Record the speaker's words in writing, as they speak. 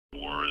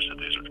Or is that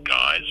these are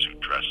guys who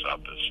dress up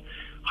as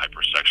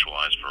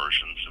hypersexualized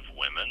versions of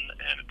women,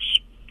 and it's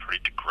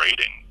pretty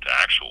degrading to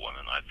actual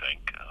women, I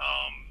think.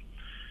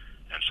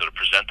 And so to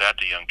present that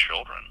to young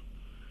children,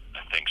 I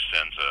think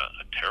sends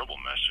a terrible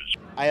message.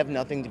 I have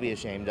nothing to be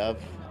ashamed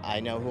of. I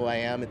know who I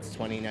am. It's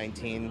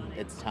 2019.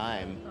 It's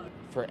time.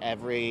 For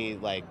every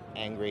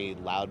angry,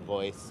 loud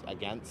voice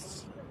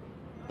against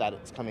that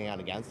it's coming out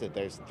against it,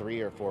 there's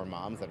 3 or 4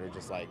 moms that are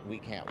just like, we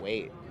can't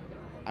wait.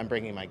 I'm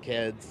bringing my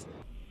kids.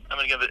 I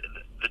mean, again,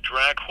 the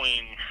drag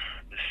queen,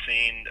 the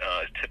scene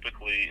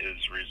typically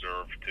is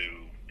reserved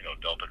to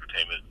adult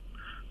entertainment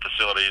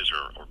facilities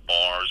or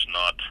bars,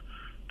 not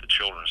the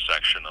children's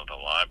section of the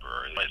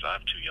library. I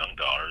have 2 young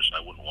daughters,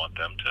 and I wouldn't want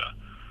them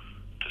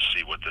to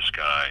see what this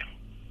guy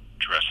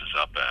dresses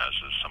up as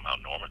somehow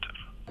normative.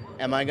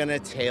 Am I gonna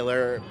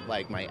tailor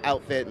my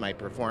outfit, my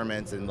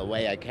performance, and the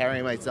way I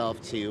carry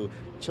myself to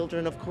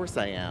children? Of course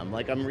I am.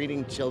 I'm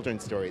reading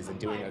children's stories and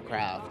doing a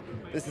craft.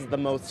 This is the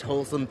most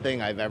wholesome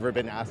thing I've ever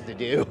been asked to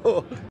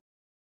do.